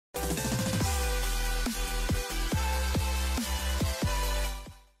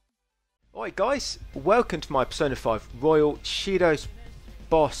Alright guys, welcome to my Persona 5 Royal Shido's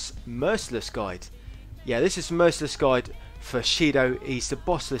Boss Merciless Guide. Yeah, this is the Merciless Guide for Shido. He's the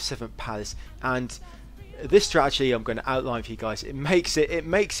boss of the 7th Palace, and this strategy I'm going to outline for you guys. It makes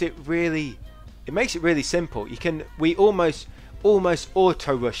it really simple. We almost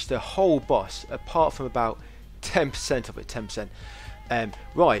auto rush the whole boss, apart from about 10% of it. 10%.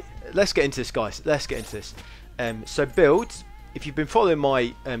 Right, let's get into this, guys. Let's get into this. So builds. If you've been following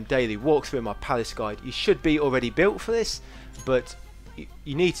my daily walkthrough in my palace guide, you should be already built for this, but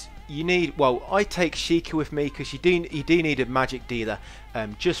you need. Well, I take Sheikah with me because you do need a magic dealer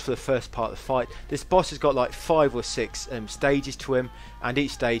just for the first part of the fight. This boss has got like 5 or 6 stages to him, and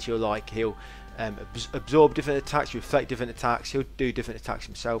each stage he'll absorb different attacks, reflect different attacks. He'll do different attacks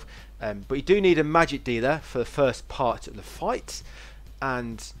himself, but you do need a magic dealer for the first part of the fight,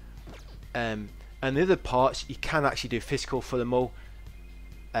 and the other parts you can actually do physical for them all.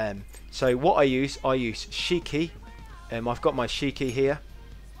 So what I use Shiki. I've got my Shiki here.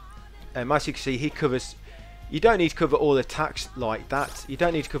 As you can see, he covers. You don't need to cover all attacks like that.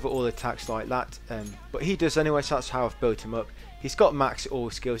 But he does anyway. So that's how I've built him up. He's got max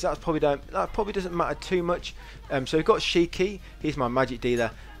all skills. That probably doesn't matter too much. So we've got Shiki. He's my magic dealer,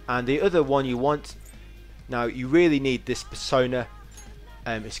 and the other one you want. Now you really need this persona.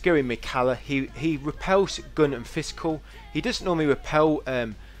 It's Girimehkala. He repels gun and physical. He doesn't normally repel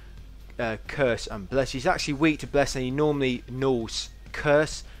curse and bless. He's actually weak to bless, and he normally nulls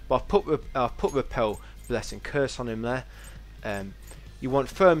curse. But I've put repel bless and curse on him there. You want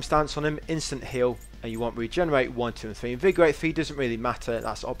firm stance on him, instant heal, and you want regenerate 1, 2, and 3. Invigorate 3 doesn't really matter.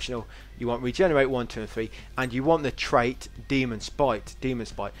 That's optional. You want regenerate 1, 2, and 3, and you want the trait demon spite.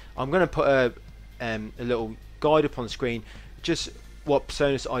 I'm going to put a little guide up on the screen. Just what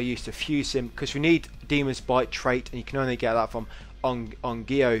personas I use to fuse him, because we need Demon's Bite trait, and you can only get that from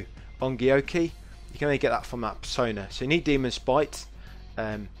Ongyo-Ki. You can only get that from that persona. So you need Demon's Bite.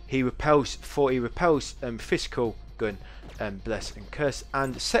 He repels physical, gun, bless and curse.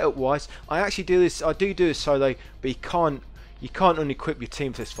 And setup wise, I do this solo, but you can't unequip your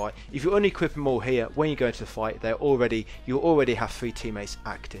team for this fight. If you unequip them all here, when you go into the fight, you already have 3 teammates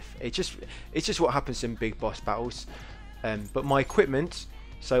active. It's just what happens in big boss battles. But my equipment,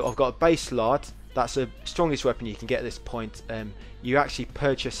 so I've got a base lard. That's the strongest weapon you can get at this point. You actually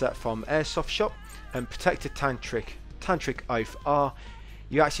purchase that from Airsoft Shop. And Protected Tantric Oath R.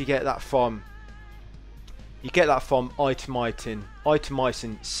 You actually get that from Itemizing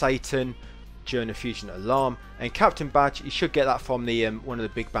Satan, Journal Fusion Alarm, and Captain Badge. You should get that from the one of the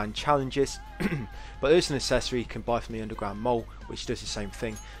big band challenges. But there's an accessory you can buy from the Underground Mole, which does the same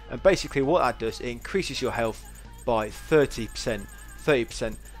thing. And basically what that does, it increases your health by 30%.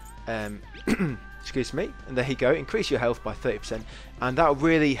 Excuse me, and there you go. Increase your health by 30%, and that'll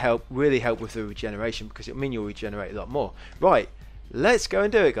really help with the regeneration, because it'll mean you'll regenerate a lot more. Right, let's go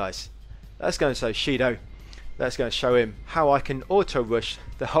and do it, guys. Let's go and show Shido. Let's go and show him how I can auto rush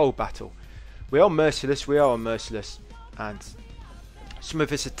the whole battle. We are merciless, and some of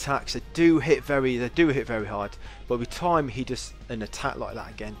his attacks they do hit very hard. But every time he does an attack like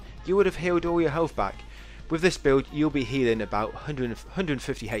that again, you would have healed all your health back. With this build, you'll be healing about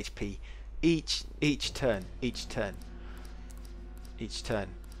 150 HP each turn.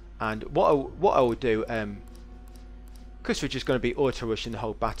 And what I will do, because we're just going to be auto rushing the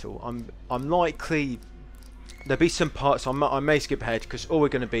whole battle, I'm likely there'll be some parts I may skip ahead, because we're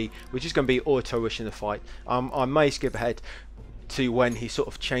just going to be auto rushing the fight. I may skip ahead to when he sort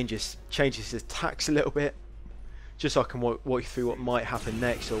of changes his attacks a little bit, just so I can walk you through what might happen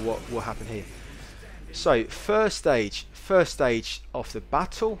next, or what will happen here. So first stage of the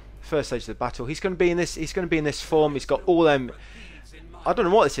battle. He's going to be in this form. He's got all them. I don't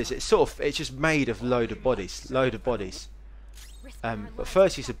know what this is. It's just made of load of bodies. But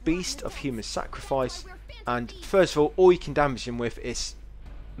first, he's a beast of human sacrifice. And first of all you can damage him with is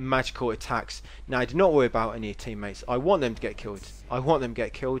magical attacks. Now, do not worry about any of your teammates. I want them to get killed.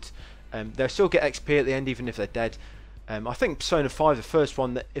 They'll still get XP at the end, even if they're dead. I think Persona 5, the first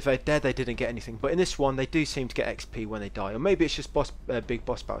one, that if they're dead they didn't get anything, but in this one they do seem to get XP when they die, or maybe it's just big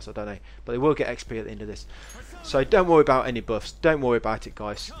boss battles, I don't know, but they will get XP at the end of this. So don't worry about any buffs, don't worry about it,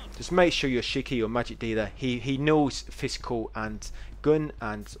 guys. Just make sure your Shiki, your magic dealer, he nulls physical and gun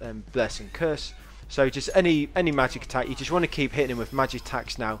and bless and curse. So just any magic attack, you just want to keep hitting him with magic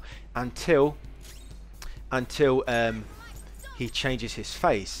attacks now until he changes his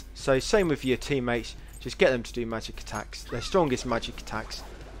phase. So same with your teammates. Just get them to do magic attacks, their strongest magic attacks.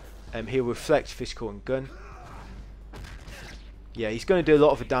 He'll reflect physical and gun. Yeah, he's going to do a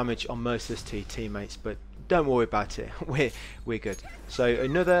lot of damage on Merciless to your teammates, but don't worry about it. We're good. So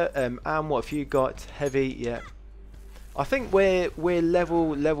another and what have you got? Heavy, yeah. I think we're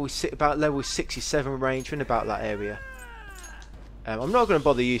about level 67 range. We're in about that area. I'm not going to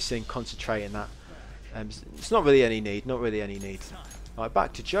bother using concentrating that. It's not really any need. Not really any need. Alright,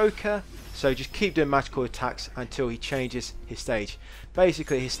 back to Joker. So just keep doing magical attacks until he changes his stage.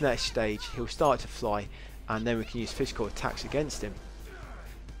 Basically, his next stage, he'll start to fly, and then we can use physical attacks against him.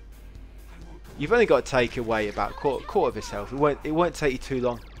 You've only got to take away about quarter of his health. It won't take you too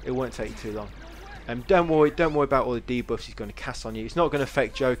long. It won't take you too long. Don't worry about all the debuffs he's going to cast on you. It's not going to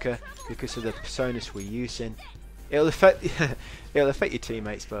affect Joker because of the personas we're using. It'll affect your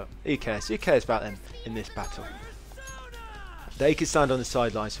teammates, but who cares? Who cares about them in this battle? They can stand on the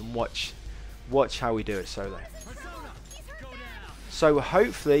sidelines and watch how we do it solo. So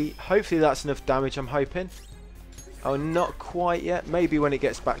hopefully that's enough damage. I'm hoping. Oh, not quite yet. Maybe when it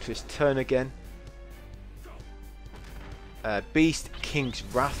gets back to his turn again. Beast King's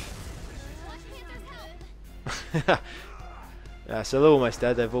Wrath. So they're almost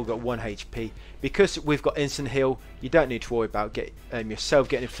dead. They've all got 1 HP. Because we've got instant heal, you don't need to worry about yourself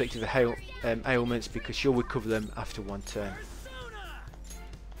getting inflicted with ailments, because you'll recover them after 1 turn.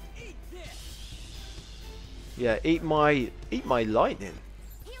 Yeah, eat my lightning.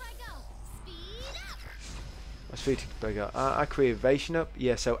 Let's feed bigger. I create evasion up.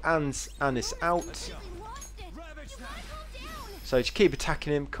 Yeah, so Anne is out. So just keep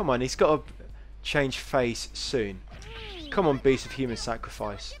attacking him. Come on, he's got to change face soon. Come on, Beast of Human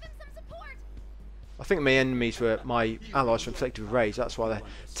Sacrifice. I think my allies were inflicted with rage. That's why they're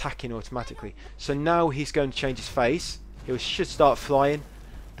attacking automatically. So now he's going to change his face. He should start flying.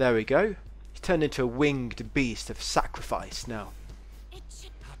 There we go. He's turned into a winged beast of sacrifice now.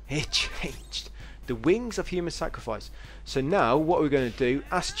 It changed. The wings of human sacrifice. So now what we're going to do,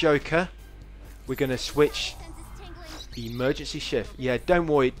 ask Joker, we're going to switch emergency shift. Yeah, don't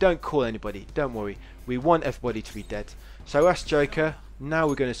worry, don't call anybody, don't worry. We want everybody to be dead. So ask Joker, now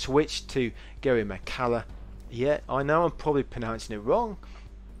we're going to switch to Girimehkala. Yeah, I know I'm probably pronouncing it wrong.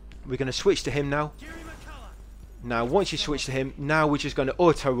 We're going to switch to him now. Now once you switch to him, now we're just going to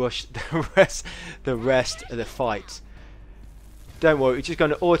auto rush the rest of the fight. Don't worry, we're just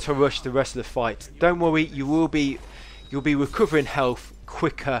going to auto rush the rest of the fight. Don't worry, you'll be recovering health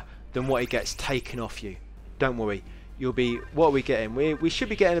quicker than what it gets taken off you. Don't worry. What are we getting? We should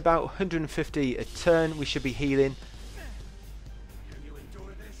be getting about 150 a turn. We should be healing.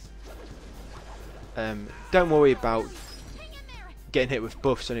 Don't worry about getting hit with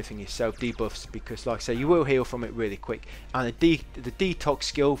buffs or anything yourself, debuffs, because like I say, you will heal from it really quick. And the detox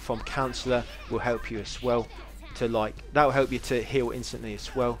skill from Counselor will help you as well. That will help you to heal instantly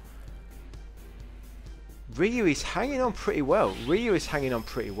as well. Ryu is hanging on pretty well.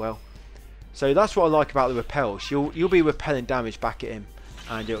 So that's what I like about the repels. You'll be repelling damage back at him,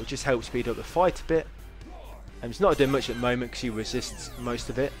 and it'll just help speed up the fight a bit. He's not doing much at the moment because he resists most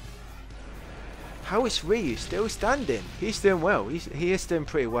of it. How is Ryu still standing? He's doing well. He is doing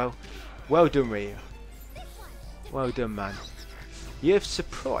pretty well. Well done, Ryu. Well done, man. You've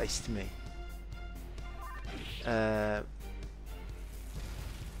surprised me.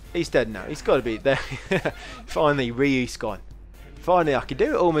 He's dead now. He's got to be there. Finally, Ryu's gone. Finally, I can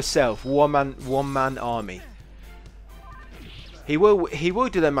do it all myself. One man army. He will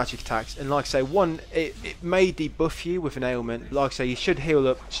do their magic attacks, and like I say, it may debuff you with an ailment. Like I say, you should heal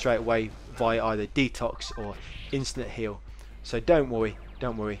up straight away via either detox or instant heal. So don't worry.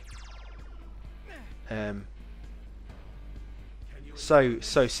 So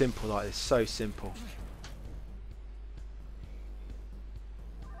simple like this. So simple.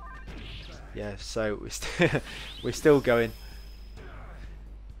 Yeah. So we're still going.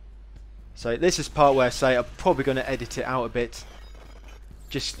 So this is part where I say I'm probably going to edit it out a bit.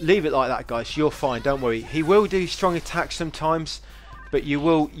 Just leave it like that, guys. You're fine. Don't worry. He will do strong attacks sometimes, but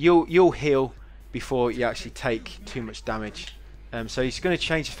you'll heal before you actually take too much damage. So he's going to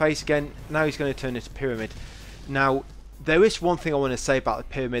change his face again. Now he's going to turn into Pyramid. Now there is one thing I want to say about the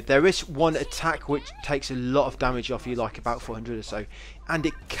Pyramid. There is one attack which takes a lot of damage off you, like about 400 or so, and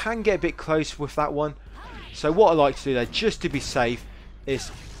it can get a bit close with that one. So what I like to do there, just to be safe,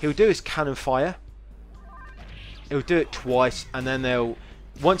 is he'll do his cannon fire. He'll do it twice, and then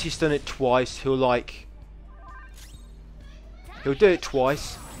once he's done it twice, he'll do it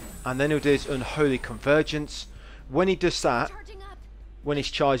twice, and then he'll do his unholy convergence. When he does that, when he's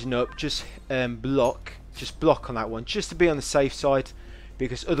charging up, just block on that one, just to be on the safe side,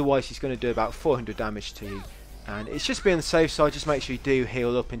 because otherwise he's going to do about 400 damage to you, and it's just be on the safe side. Just make sure you do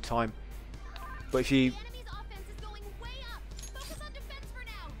heal up in time. But if you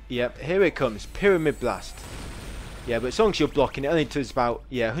Yep, here it comes. Pyramid Blast. Yeah, but as long as you're blocking, it only does about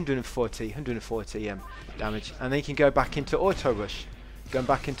 140 damage, and then you can go back into auto rush. Going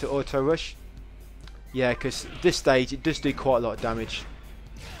back into auto rush. Yeah, because this stage it does do quite a lot of damage.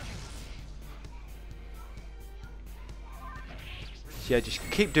 So yeah, just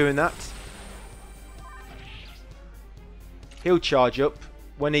keep doing that. He'll charge up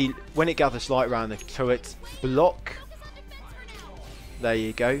when it gathers light around the turret. Block. There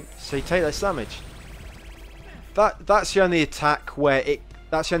you go. So you take less damage. That's the only attack where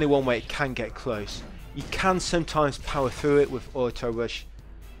that's the only one where it can get close. You can sometimes power through it with auto rush,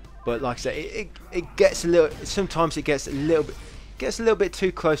 but like I say, it gets a little. Sometimes it gets a little bit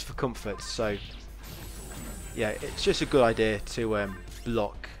too close for comfort. So yeah, it's just a good idea to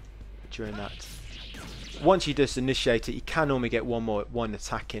block during that. Once you just initiate it, you can normally get one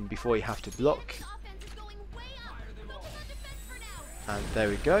attack in before you have to block. And there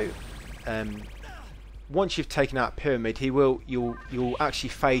we go. Once you've taken out Pyramid, you'll actually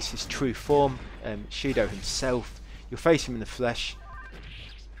face his true form, Shido himself. You'll face him in the flesh,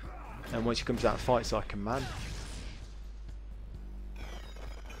 and once he comes out and fights like a man.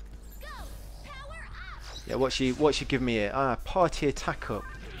 Yeah, what's she giving me here? Party attack up.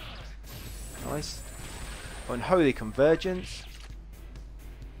 Nice. Unholy Convergence.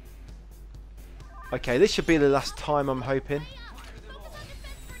 Okay, this should be the last time, I'm hoping.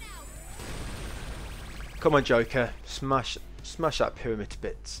 Come on, Joker, smash that pyramid to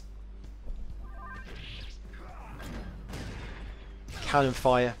bits. Cannon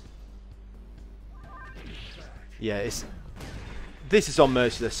fire. Yeah, this is on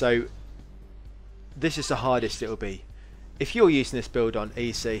Merciless, so this is the hardest it'll be. If you're using this build on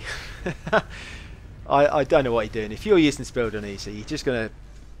easy, I don't know what you're doing. If you're using this build on easy, you're just gonna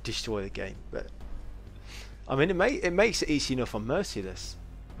destroy the game. But I mean, it makes it easy enough on Merciless.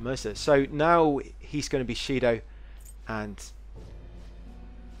 So now he's going to be Shido, and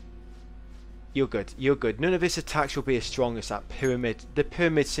you're good. You're good. None of his attacks will be as strong as that pyramid. The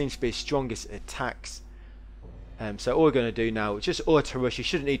pyramid seems to be his strongest attacks. So all we're going to do now is just auto rush. You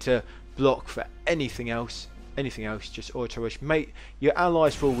shouldn't need to block for anything else. Just auto rush. Mate, your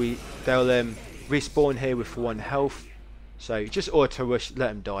allies they'll respawn here with 1 health. So just auto rush, let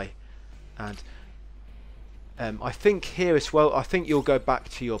them die, and. I think here as well, I think you'll go back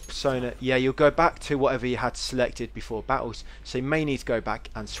to your persona. Yeah, you'll go back to whatever you had selected before battles. So you may need to go back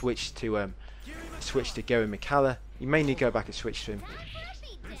and switch to Girimehkala. You may need to go back and switch to him.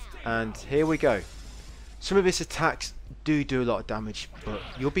 And here we go. Some of his attacks do a lot of damage, but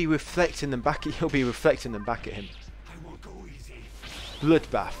you'll be reflecting them back at him.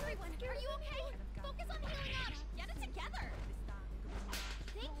 Bloodbath.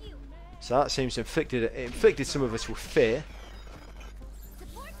 So that seems to inflicted some of us with fear.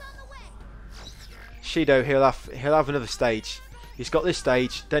 Shido, he'll have another stage. He's got this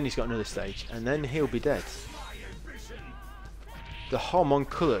stage, then he's got another stage, and then he'll be dead. The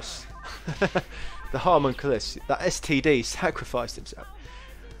homunculus. The homunculus. That STD sacrificed himself.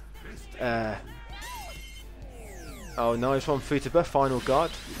 Oh, nice one, Futaba, final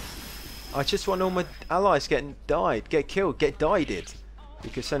guard. I just want all my allies get killed, get died,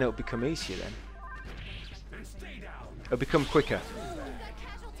 because then it'll become easier then. It'll become quicker.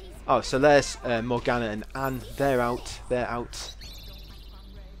 Oh, so there's Morgana and Anne. They're out.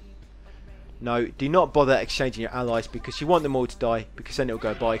 No, do not bother exchanging your allies because you want them all to die, because then it'll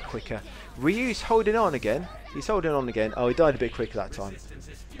go by quicker. Ryu's holding on again. He's holding on again. Oh, he died a bit quicker that time,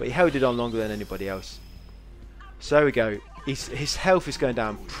 but he held it on longer than anybody else. So there we go. His health is going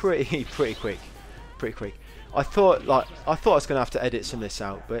down pretty quick. I thought I was going to have to edit some of this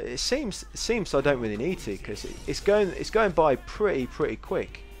out, but it seems I don't really need to, because it's going by pretty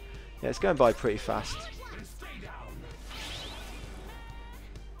quick. Yeah, it's going by pretty fast.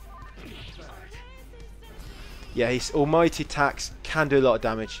 Yeah, his almighty attacks can do a lot of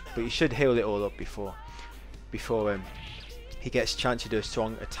damage, but you should heal it all up before he gets a chance to do a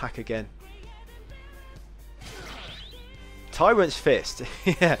strong attack again. Tyrant's Fist.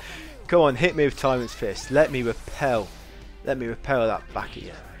 Yeah. Go on, hit me with Tyrant's Fist. Let me repel that back at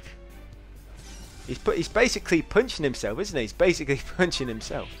you. He's basically punching himself, isn't he? He's basically punching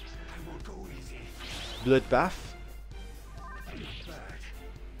himself. Bloodbath.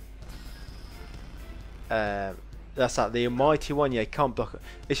 That's that. The Almighty one, yeah, you can't block it.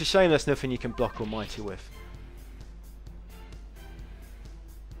 It's a shame there's nothing you can block Almighty with.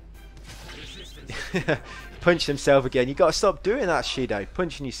 Punch himself again. You got to stop doing that, Shido.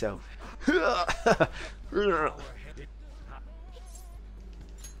 Punching yourself.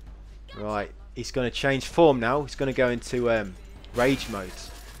 Right, he's going to change form now. He's going to go into rage mode.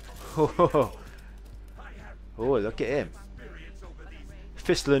 Oh, look at him.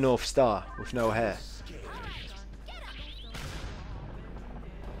 Fist of the North Star with no hair.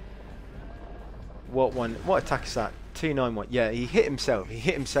 What attack is that? 291. Yeah, he hit himself. He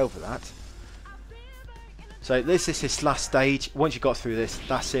hit himself with that. So this is his last stage. Once you got through this,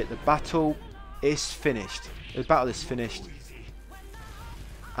 that's it. The battle is finished. The battle is finished.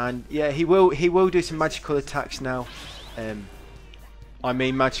 And yeah, he will do some magical attacks now. I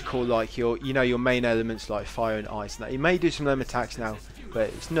mean magical like your main elements like fire and ice. Now he may do some of them attacks now, but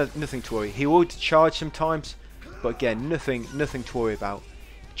it's nothing to worry. He will charge sometimes, but again, nothing to worry about.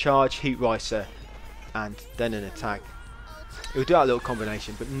 Charge, heat riser, and then an attack. He'll do that little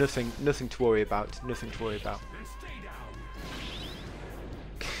combination, but nothing to worry about. Nothing to worry about.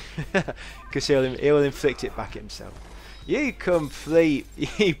 Because he'll inflict it back at himself. You complete,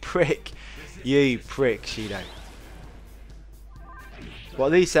 you prick, Shido. Well,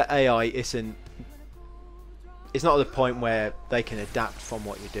 at least that AI isn't. It's not at the point where they can adapt from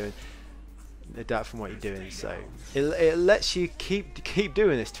what you're doing. So it lets you keep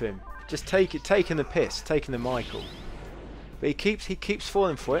doing this to him. Just taking the piss, taking the Michael. But he keeps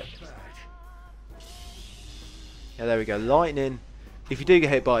falling for it. Yeah, there we go. Lightning. If you do get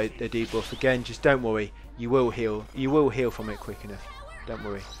hit by a debuff again, just don't worry. You will heal. You will heal from it quick enough. Don't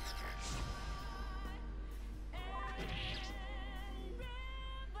worry.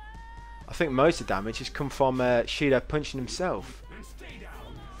 I think most of the damage has come from Shido punching himself.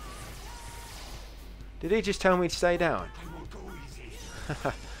 Did he just tell me to stay down?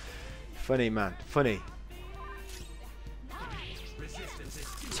 Funny man, funny.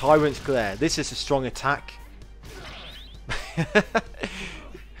 Tyrant's Glare. This is a strong attack.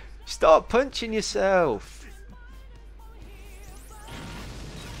 Stop punching yourself.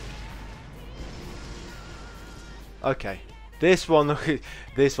 Okay, this one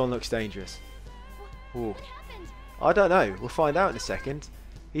looks dangerous. Ooh. I don't know. We'll find out in a second.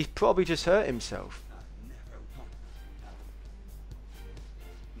 He's probably just hurt himself.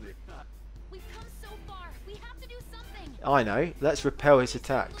 I know. Let's repel his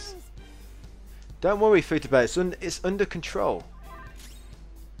attacks. Don't worry, Futaba. It's under control.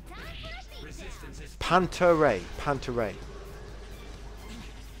 Panteray.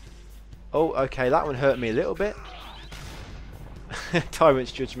 Oh, okay. That one hurt me a little bit.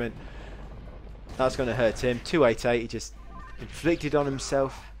 Tyrant's Judgment. That's going to hurt him. 288. He just inflicted on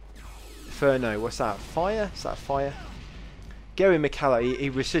himself. Inferno. What's that? Fire? Is that fire? Girimehkala, he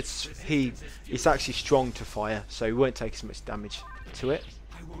resists. He's actually strong to fire, so he won't take as much damage to it.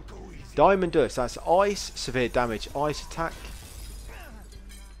 Diamond Dust, that's ice, severe damage, ice attack.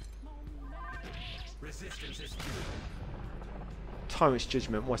 Tyrant's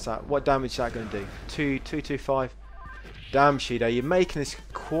Judgment, what's that? What damage is that going to do? 225. Damn, Shido, you're making this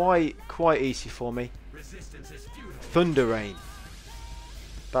quite easy for me. Thunder Rain.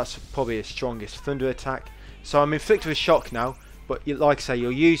 That's probably his strongest thunder attack. So I'm inflicted with shock now, but like I say,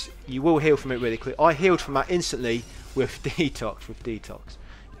 you will heal from it really quick. I healed from that instantly with detox.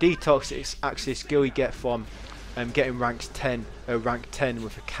 Detox is actually a skill you get from getting rank 10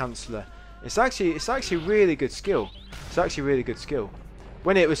 with a canceller. It's actually a really good skill.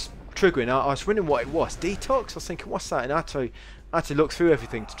 When it was triggering, I was wondering what it was. Detox? I was thinking, what's that? And I had to look through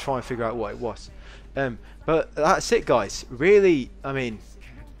everything to try and figure out what it was. But that's it, guys. Really, I mean,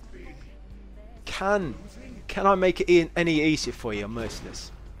 can I make it any easier for you on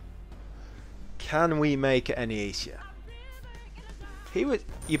Merciless? Can we make it any easier?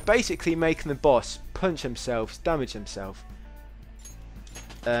 You're basically making the boss punch himself, damage himself.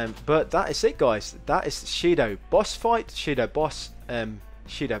 But that is it, guys. That is Shido boss fight. Shido boss.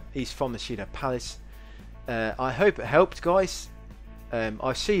 He's from the Shido Palace. I hope it helped, guys.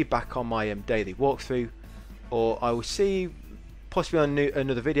 I'll see you back on my daily walkthrough, or I will see you possibly on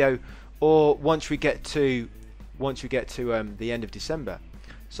another video, or once we get to the end of December.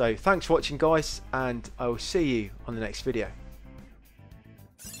 So thanks for watching, guys, and I will see you on the next video.